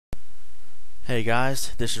Hey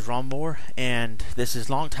guys, this is Ronmower, and this is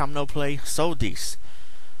Long Time No Play Sol-Deace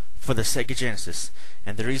for the Sega Genesis.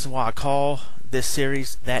 And the reason why I call this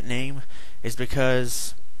series that name is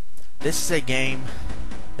because this is a game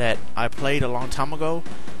that I played a long time ago,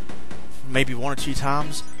 maybe one or two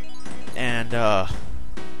times, and I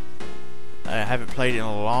haven't played it in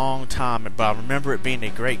a long time, but I remember it being a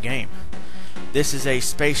great game. This is a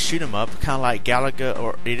space shoot 'em up, kind of like Galaga,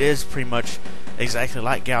 or it is pretty much exactly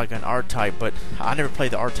like Galaga and R-Type, but I never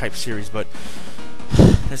played the R-Type series, but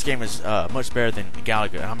this game is much better than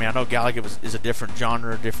Galaga. I mean, I know Galaga is a different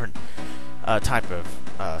genre, different type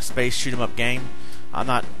of space shoot 'em up game. I'm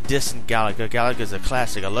not dissing Galaga. Galaga is a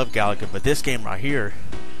classic. I love Galaga, but this game right here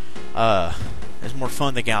is more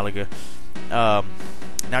fun than Galaga.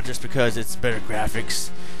 Not just because it's better graphics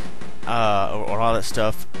or all that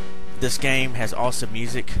stuff. This game has awesome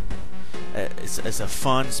music. It's a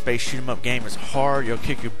fun space shoot 'em up game. It's hard, you'll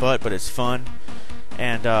kick your butt, but it's fun.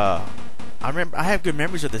 And I have good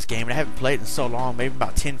memories of this game, and I haven't played it in so long, maybe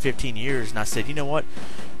about 10-15 years. And I said, you know what?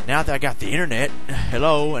 Now that I got the internet,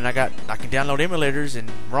 hello, and I can download emulators and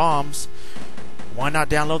ROMs, why not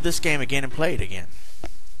download this game again and play it again?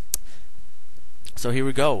 So here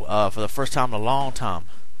we go. For the first time in a long time,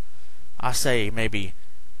 I say maybe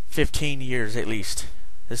 15 years at least.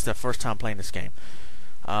 This is the first time playing this game.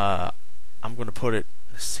 I'm going to put it,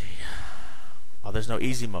 let's see, oh, there's no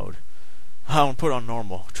easy mode. I'm going to put it on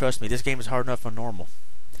normal. Trust me, this game is hard enough on normal.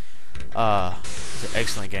 It's an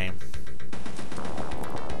excellent game.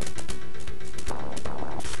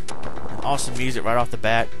 Awesome music right off the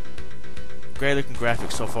bat. Great looking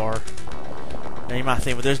graphics so far. Now you might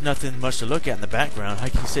think, well, there's nothing much to look at in the background. How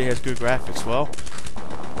can you say it has good graphics? Well,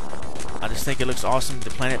 I just think it looks awesome, the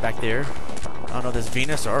planet back there. I don't know if that's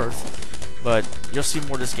Venus or Earth, but you'll see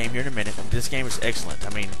more of this game here in a minute. This game is excellent. I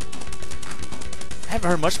mean, I haven't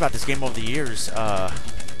heard much about this game over the years,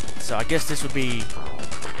 so I guess this would be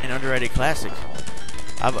an underrated classic.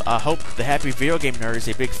 I hope the Happy Video Game Nerd is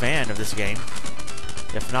a big fan of this game.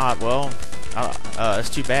 If not, well, it's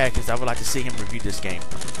too bad, because I would like to see him review this game.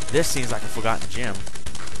 This seems like a forgotten gem.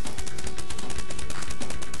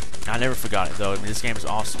 I never forgot it, though. I mean, this game is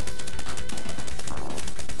awesome.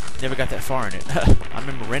 Never got that far in it. I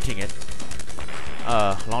remember renting it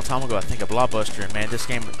a long time ago, I think, at Blockbuster, and man, this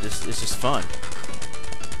game is just fun.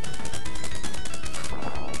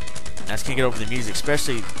 I just can't get over the music,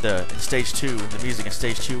 especially in Stage 2. The music in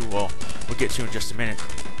Stage 2, well, we'll get to in just a minute.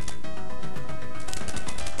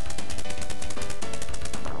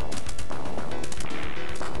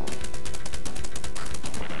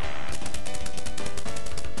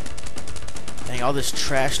 Dang, all this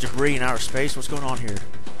trash debris in outer space, what's going on here?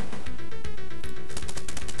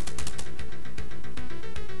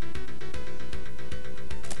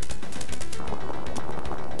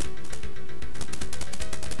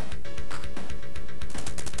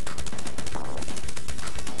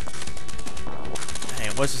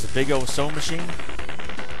 What's this, a big old sewing machine?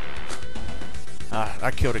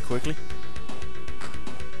 I killed it quickly.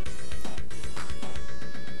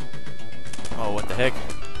 Oh, what the heck?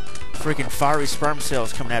 Freaking fiery sperm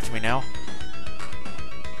cells coming after me now.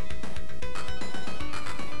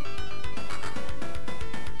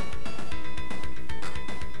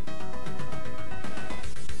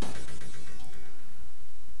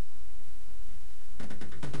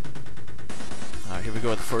 Alright, here we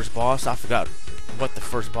go with the first boss. I forgot what the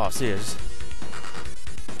first boss is.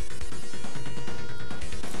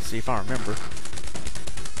 Let's see if I remember.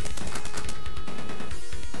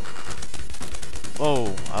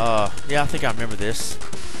 Oh, yeah, I think I remember this.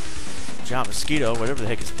 Giant mosquito, whatever the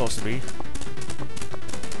heck it's supposed to be.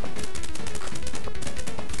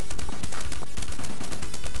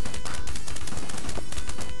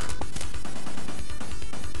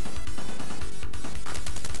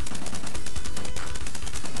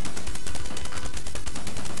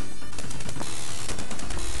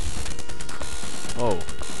 Oh.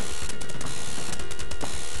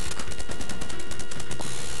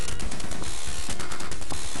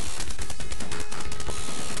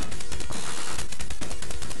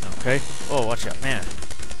 Okay. Oh, watch out, man.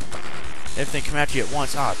 Everything come after you at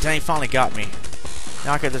once. Ah, dang, finally got me.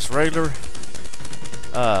 Now I got this regular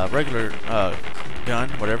gun,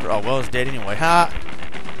 whatever. Oh, well, it's dead anyway. Ha!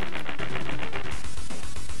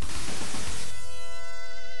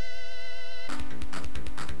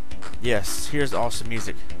 Yes, here's awesome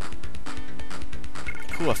music.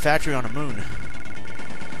 Cool, a factory on a moon.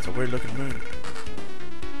 It's a weird looking moon.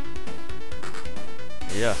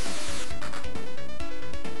 Yeah.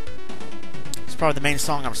 It's probably the main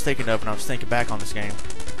song I was thinking of when I was thinking back on this game.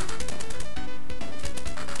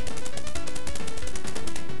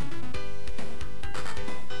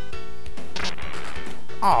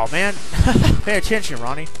 Oh man, pay attention,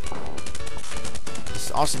 Ronnie.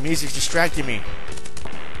 This awesome music's distracting me.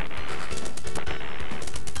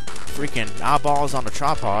 Freaking eyeballs on the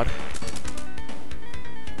tripod.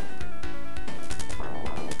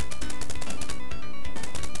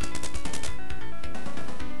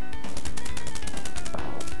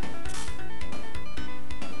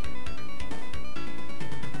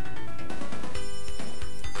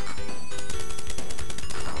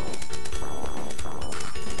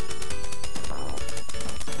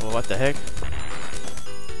 Well, what the heck?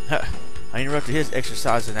 I interrupted his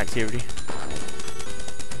exercise and activity.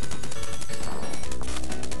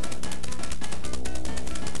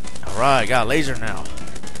 Alright, got a laser now.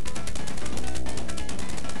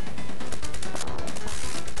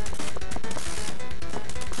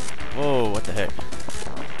 Whoa, what the heck?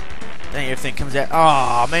 Dang, everything comes out.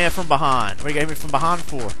 Aw, man, from behind. What are you getting me from behind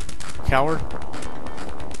for? Coward?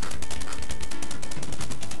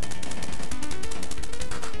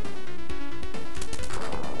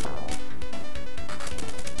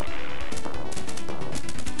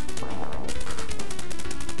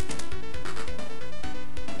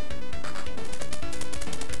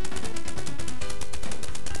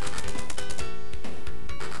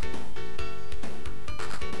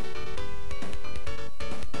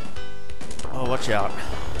 Oh, watch out.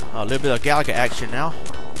 A little bit of Galaga action now.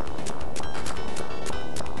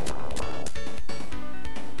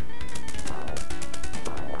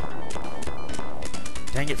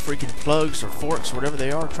 Dang it, freaking plugs or forks, whatever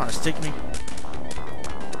they are, trying to stick me.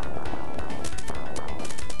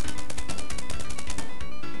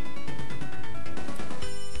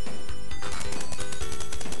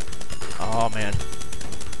 Oh, man.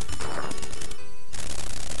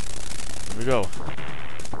 Here we go.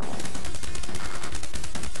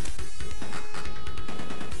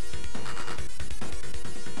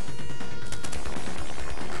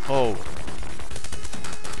 Oh.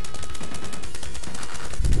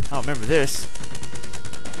 I don't remember this.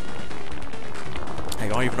 I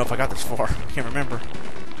don't even know if I got this far. I can't remember.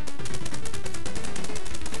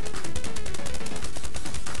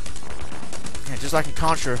 Yeah, just like in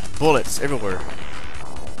Contra, bullets everywhere.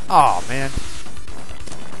 Oh man.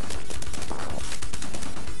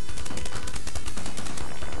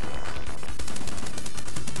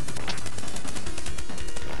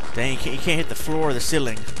 Dang, you can't hit the floor or the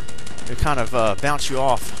ceiling. It kind of bounce you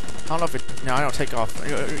off. I don't know if it. No, I don't take off.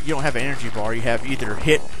 You don't have an energy bar. You have either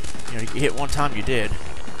hit. You know, you hit one time. You did.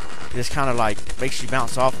 It just kind of like makes you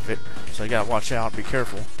bounce off of it. So you gotta watch out. Be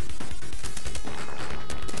careful.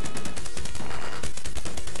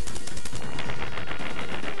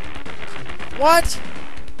 What?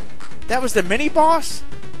 That was the mini boss?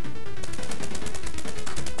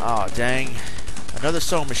 Oh dang! Another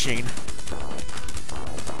soul machine.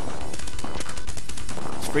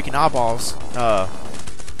 Freaking eyeballs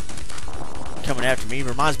coming after me.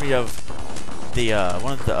 Reminds me of the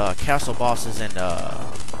one of the castle bosses in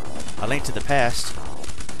A Link to the Past.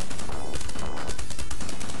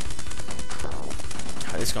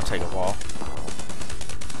 This is gonna take a while.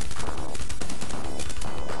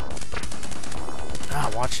 Ah,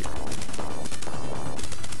 watch it.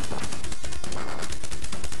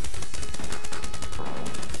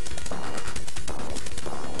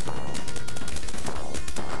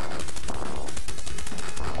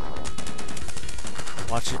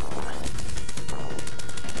 Watch it.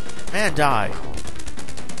 Man, die.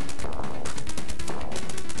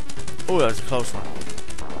 Oh, that was a close one.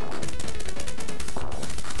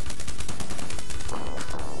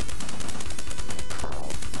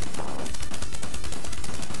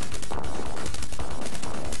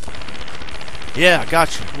 Yeah, I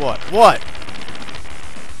got you. What? What?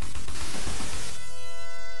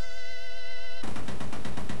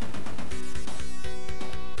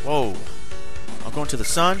 Whoa. I'm going to the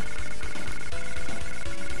sun.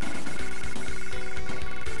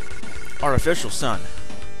 Artificial sun.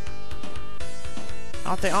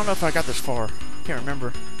 I don't know if I got this far. Can't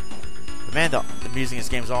remember. But man, the music in this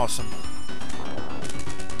game is awesome.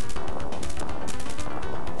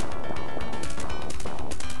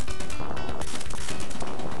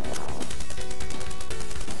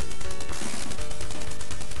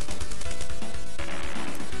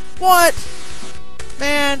 What?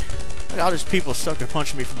 Man. Look at all these people sucker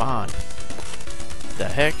punching me from behind. The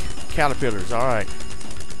heck? Caterpillars, alright.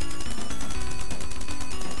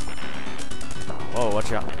 Whoa,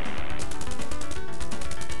 watch out.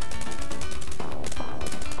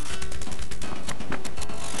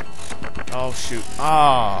 Oh shoot.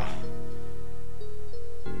 Ah.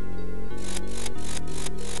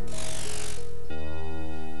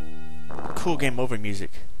 Cool game over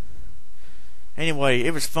music. Anyway,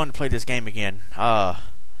 it was fun to play this game again. I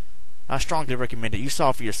strongly recommend it. You saw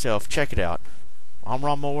it for yourself. Check it out. I'm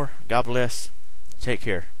Ronmower. God bless. Take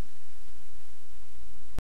care.